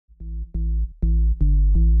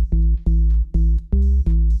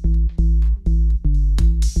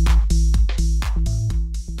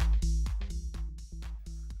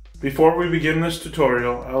Before we begin this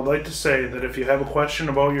tutorial, I would like to say that if you have a question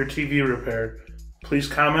about your TV repair, please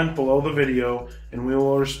comment below the video and we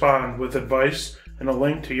will respond with advice and a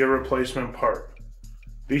link to your replacement part.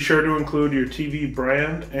 Be sure to include your TV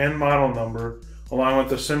brand and model number along with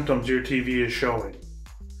the symptoms your TV is showing.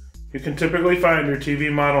 You can typically find your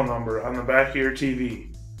TV model number on the back of your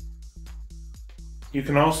TV. You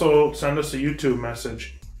can also send us a YouTube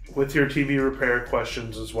message with your TV repair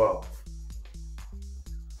questions as well.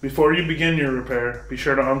 Before you begin your repair, be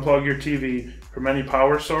sure to unplug your TV from any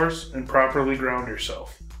power source and properly ground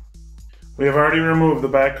yourself. We have already removed the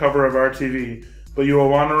back cover of our TV, but you will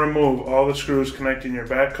want to remove all the screws connecting your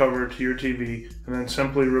back cover to your TV and then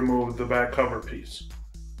simply remove the back cover piece.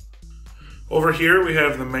 Over here we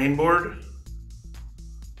have the main board.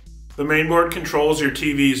 The main board controls your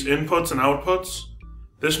TV's inputs and outputs.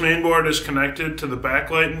 This main board is connected to the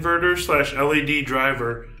backlight inverter / LED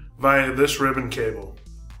driver via this ribbon cable.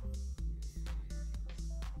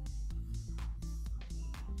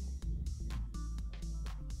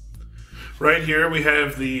 Right here we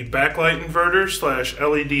have the backlight inverter /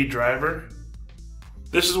 LED driver.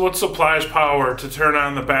 This is what supplies power to turn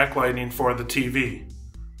on the backlighting for the TV.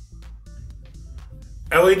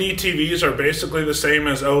 LED TVs are basically the same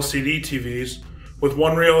as LCD TVs, with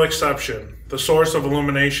one real exception: the source of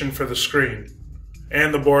illumination for the screen,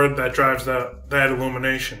 and the board that drives that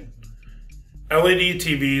illumination. LED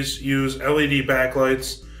TVs use LED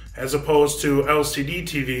backlights as opposed to LCD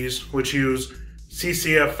TVs, which use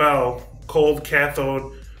CCFL, cold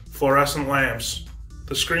cathode fluorescent lamps.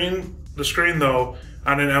 The screen though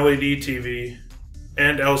on an LED TV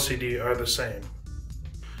and LCD are the same.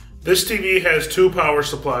 This TV has two power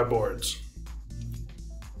supply boards.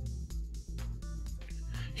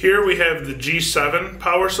 Here we have the G7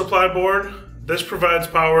 power supply board. This provides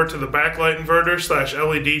power to the backlight inverter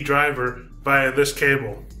 / LED driver via this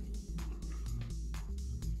cable.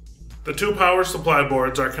 The two power supply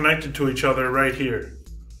boards are connected to each other right here.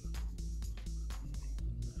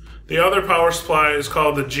 The other power supply is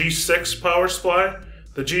called the G6 power supply.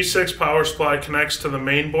 The G6 power supply connects to the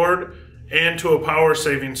main board and to a power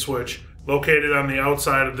saving switch located on the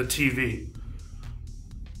outside of the TV.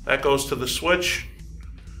 That goes to the switch.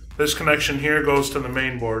 This connection here goes to the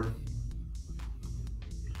main board.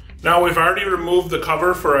 Now we've already removed the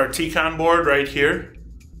cover for our T-Con board right here,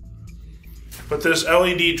 but this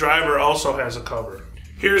LED driver also has a cover.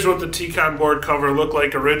 Here's what the T-Con board cover looked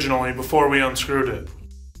like originally before we unscrewed it.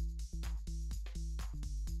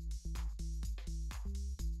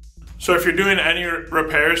 So if you're doing any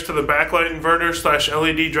repairs to the backlight inverter /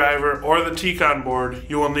 LED driver or the T-Con board,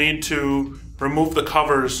 you will need to remove the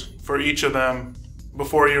covers for each of them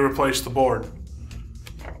before you replace the board.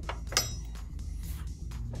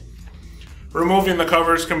 Removing the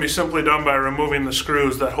covers can be simply done by removing the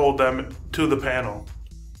screws that hold them to the panel.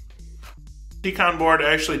 The T-Con board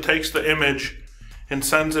actually takes the image and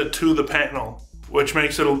sends it to the panel, which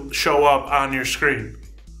makes it show up on your screen.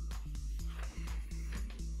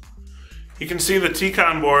 You can see the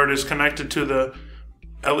T-Con board is connected to the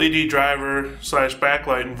LED driver /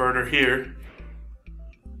 backlight inverter here,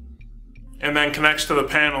 and then connects to the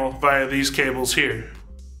panel via these cables here.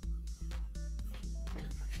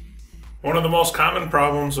 One of the most common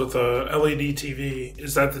problems with a LED TV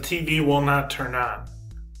is that the TV will not turn on.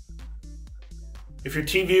 If your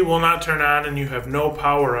TV will not turn on and you have no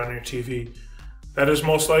power on your TV, that is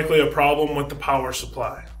most likely a problem with the power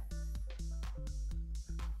supply.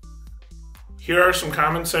 Here are some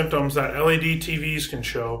common symptoms that LED TVs can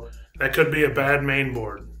show that could be a bad main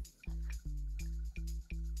board.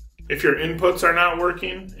 If your inputs are not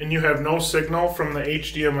working and you have no signal from the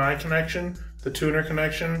HDMI connection, the tuner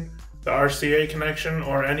connection, the RCA connection,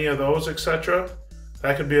 or any of those, etc.,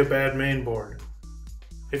 that could be a bad main board.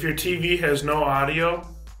 If your TV has no audio,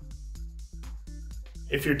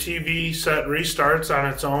 if your TV set restarts on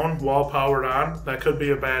its own while powered on, that could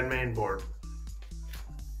be a bad main board.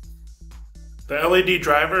 The LED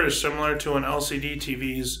driver is similar to an LCD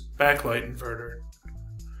TV's backlight inverter.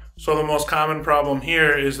 So the most common problem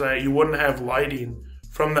here is that you wouldn't have lighting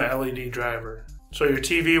from the LED driver. So your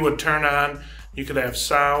TV would turn on, you could have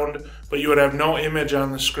sound, but you would have no image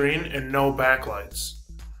on the screen and no backlights.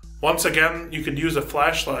 Once again, you could use a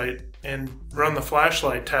flashlight and run the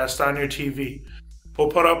flashlight test on your TV. We'll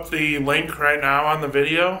put up the link right now on the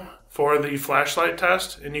video for the flashlight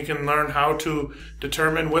test, and you can learn how to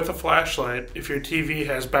determine with a flashlight if your TV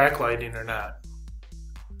has backlighting or not.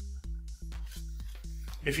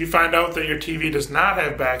 If you find out that your TV does not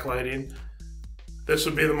have backlighting, this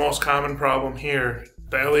would be the most common problem here,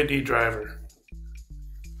 the LED driver.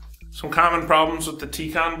 Some common problems with the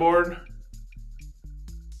T-Con board.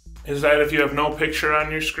 is that if you have no picture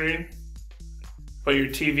on your screen, but your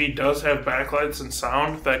TV does have backlights and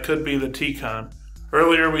sound, that could be the T-Con.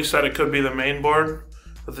 Earlier we said it could be the main board,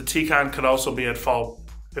 but the T-Con could also be at fault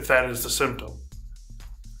if that is the symptom.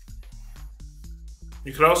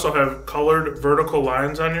 You could also have colored vertical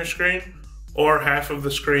lines on your screen, or half of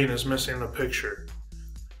the screen is missing the picture.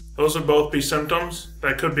 Those would both be symptoms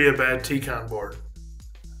that could be a bad T-Con board.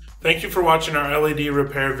 Thank you for watching our LED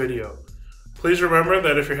repair video. Please remember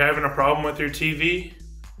that if you're having a problem with your TV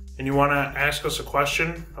and you want to ask us a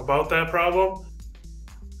question about that problem,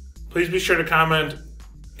 please be sure to comment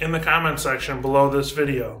in the comment section below this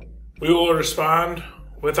video. We will respond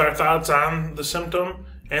with our thoughts on the symptom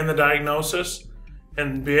and the diagnosis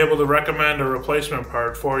and be able to recommend a replacement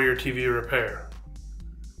part for your TV repair.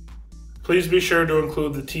 Please be sure to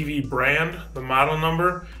include the TV brand, the model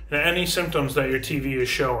number, and any symptoms that your TV is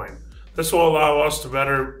showing. This will allow us to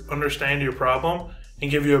better understand your problem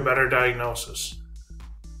and give you a better diagnosis.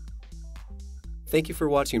 Thank you for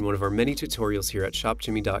watching one of our many tutorials here at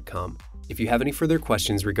ShopJimmy.com. If you have any further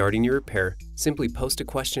questions regarding your repair, simply post a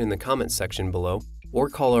question in the comments section below or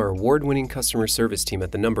call our award-winning customer service team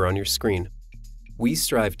at the number on your screen. We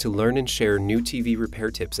strive to learn and share new TV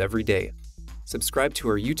repair tips every day. Subscribe to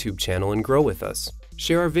our YouTube channel and grow with us.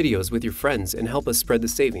 Share our videos with your friends and help us spread the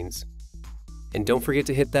savings. And don't forget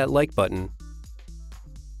to hit that like button